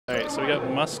Alright, so we got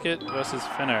Muscat versus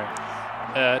Fenno.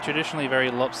 Traditionally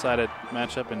very lopsided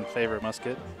matchup in favor of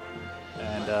Muscat.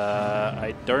 And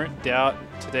I don't doubt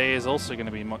today is also going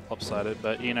to be lopsided,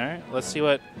 but you know, let's see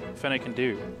what Fenno can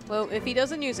do. Well, if he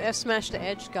doesn't use F smash to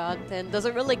edge guard, then does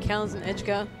it really count as an edge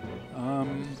guard?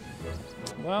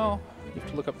 Well, you have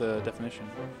to look up the definition.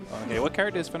 Okay, what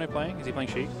character is Fenno playing? Is he playing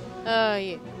Sheik?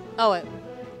 Yeah. Oh, wait.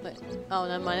 Oh,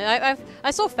 never mind.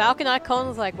 I saw Falcon icon, I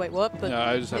was like, wait, what? But no,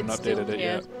 I just haven't updated it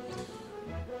yet.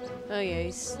 Oh yeah,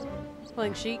 he's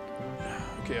playing Sheik.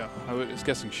 Okay, I was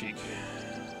guessing Sheik.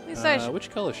 Which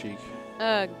color Sheik?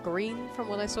 Green from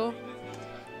what I saw.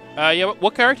 Yeah,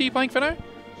 what character are you playing, Fenno?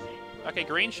 Okay,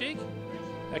 green Sheik?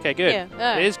 Okay, good.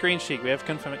 Yeah, it is green Sheik. We have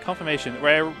confirmation.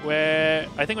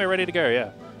 I think we're ready to go,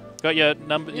 yeah. Got your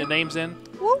your names in?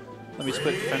 Woo. Let me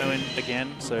split Fenno in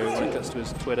again, so link us to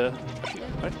his Twitter.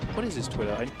 What is his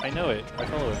Twitter? I know it. I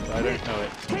follow him, but I don't know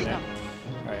it. Yeah.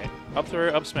 Alright. Up throw,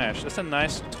 up smash. That's a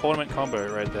nice tournament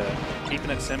combo right there.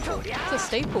 Keeping it simple. It's a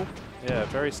staple. Yeah,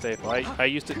 very staple. I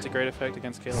used it to great effect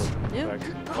against Caleb. Yeah.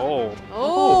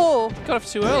 Oh. Got off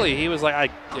too early. He was like,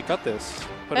 I got this.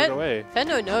 Put it away.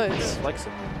 Fenno knows.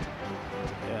 Flexing.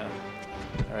 Yeah.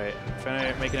 Alright.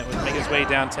 Fenno making his way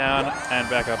downtown and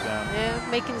back up down. Yeah,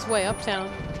 making his way uptown.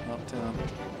 Uptown.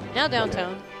 Now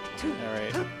downtown.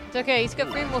 Alright. It's okay, he's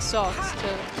got 3 more stocks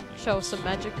to show us some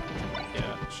magic.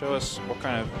 Yeah, show us what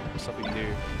kind of stuff he can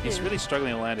do. He's really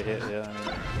struggling to land a hit, yeah.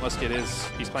 I mean, Muscat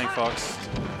he's playing Fox.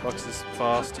 Fox is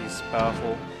fast, he's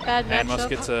powerful. Bad matchup. And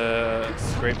Muscat's a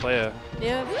great player.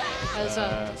 Yeah,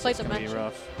 has played the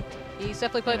matchup. He's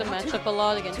definitely played the matchup a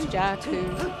lot against Jack, who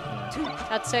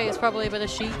I'd say is probably a bit of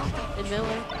Sheik in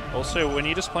melee. Also, when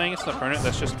you're just playing against an opponent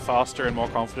that's just faster and more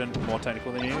confident, more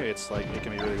technical than you, it's like, it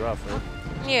can be really rough, right?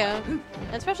 Yeah, and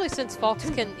especially since Fox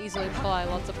can easily apply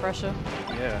lots of pressure.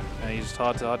 Yeah, and he's just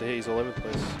hard to hit. He's all over the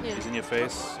place. Yeah. He's in your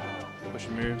face,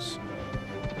 pushing moves,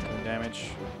 doing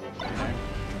damage, you know,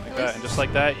 like that. And just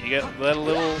like that, you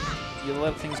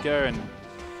let things go, and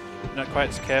you're not quite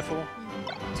as careful,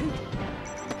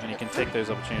 and you can take those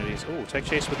opportunities. Ooh, take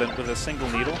chase with a single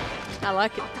needle. I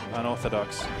like it.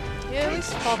 Unorthodox. Yeah, at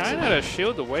least Fox. Trying to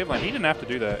shield the wave line. He didn't have to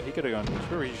do that. He could have gone.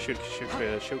 Sure, he should shield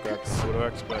grab. That would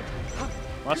works, but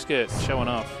Muscat showing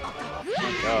off. Oh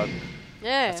my god.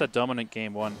 Yeah. That's a dominant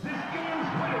game 1.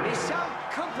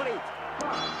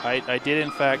 I did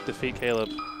in fact defeat Caleb.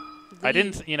 I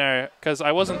didn't, you know, because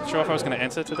I wasn't sure if I was going to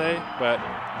enter today, but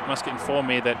Muscat informed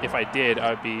me that if I did,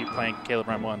 I'd be playing Caleb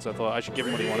round 1, so I thought I should give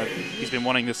him what he wanted. He's been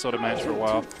wanting this sort of match for a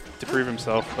while to prove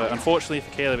himself, but unfortunately for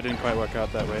Caleb, it didn't quite work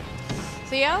out that way.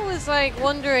 See, I was like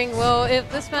wondering, well,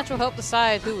 if this match will help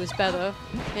decide who was better,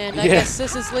 and I guess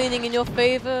this is leaning in your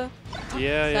favor.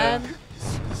 Yeah, yeah.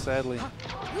 Sadly.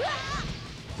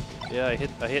 Yeah, I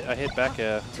hit back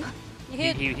air.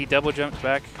 He double jumped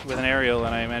back with an aerial,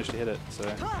 and I managed to hit it.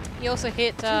 So. He also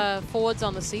hit forwards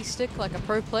on the C stick like a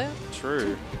pro player.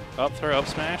 True. Up throw, up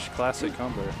smash, classic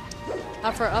combo.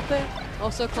 Up for up air,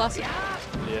 also classic.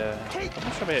 Yeah. I'm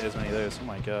not sure I hit as many of those. Oh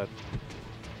my god.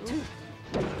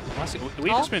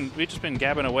 We've just been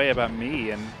gabbing away about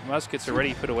me, and Muscat's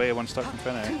already put away 1 stock from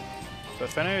Fenno. But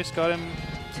Fenno's got him.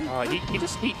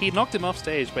 He knocked him off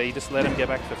stage, but he just let him get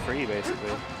back for free,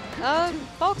 basically.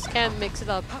 Fox can mix it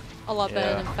up a lot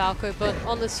better than Falco, but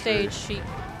on the stage,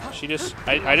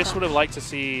 I just would have liked to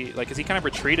see, like, because he kind of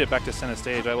retreated back to center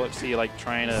stage. I would like to see, like,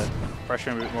 trying to pressure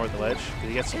him a bit more at the ledge. Because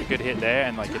he gets a good hit there,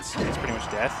 and, like, it's pretty much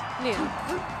death. Yeah.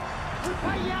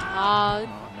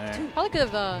 No. Probably could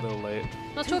have. A little late.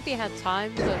 Not sure if he had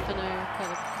time, but Fenno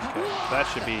kind of. Okay. That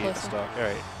should be the stock. All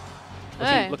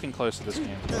right. Looking close to this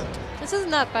game. This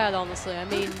isn't that bad, honestly. I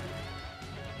mean,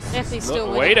 Anthony's still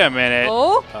winning. Wait a minute.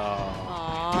 Oh. Oh.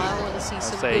 I want to see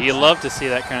some. You love to see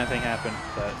that kind of thing happen,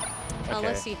 but. Okay.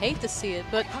 Unless you hate to see it,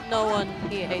 but no one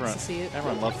here hates to see it.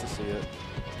 Everyone loves to see it.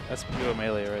 That's pure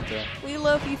melee right there. We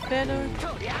love you, Fenno.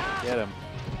 Get him.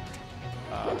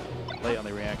 Late on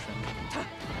the reaction.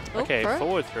 Okay,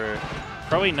 forward throw.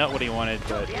 Probably not what he wanted,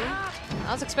 but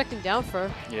I was expecting down throw.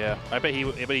 Yeah, I bet he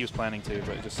was planning to,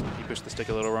 but he pushed the stick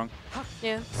a little wrong.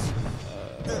 Yeah.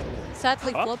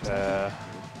 Sadly flopped.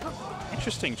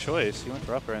 Interesting choice. He went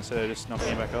for up air instead of just knocking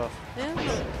him back off. Yeah.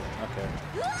 Okay.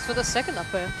 It's for the second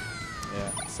up air.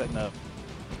 Yeah, setting up.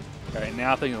 All right,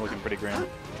 now things are looking pretty grim.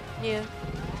 Yeah.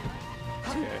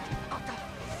 Okay.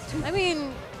 I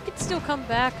mean, he could still come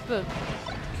back, but.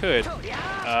 Could.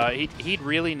 He'd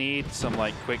really need some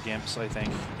like quick gimps, I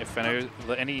think. If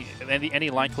any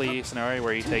likely scenario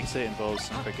where he takes it involves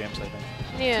some quick gimps, I think.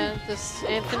 Yeah, this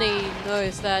Anthony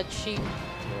knows that Sheik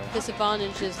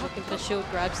disadvantage is looking for shield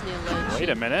grabs near ledge. Wait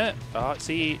a minute.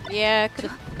 See. Yeah,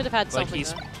 could have had something.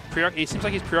 Like he seems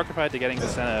like he's preoccupied to getting the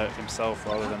center himself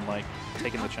rather than like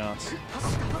taking the chance.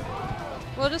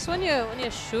 Well, just when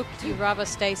you're shook, you rather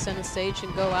stay center stage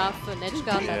and go out for an edge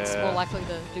guard that's more likely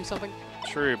to do something.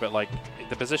 True, but like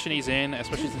the position he's in,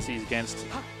 especially since he's against,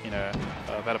 you know,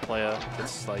 a better player,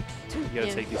 it's like you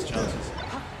gotta take these chances.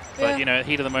 But you know,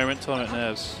 heat of the moment, tournament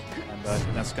nerves, and I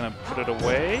think that's gonna put it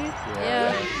away.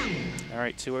 Yeah. All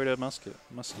right, 2-0 to Muscat.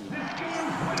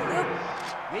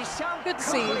 Good to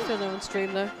see Fenno on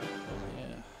stream though.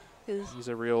 Yeah. He's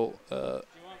a real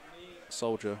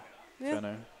soldier. Yeah.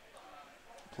 Fenno.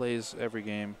 Plays every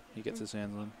game he gets his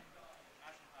hands on.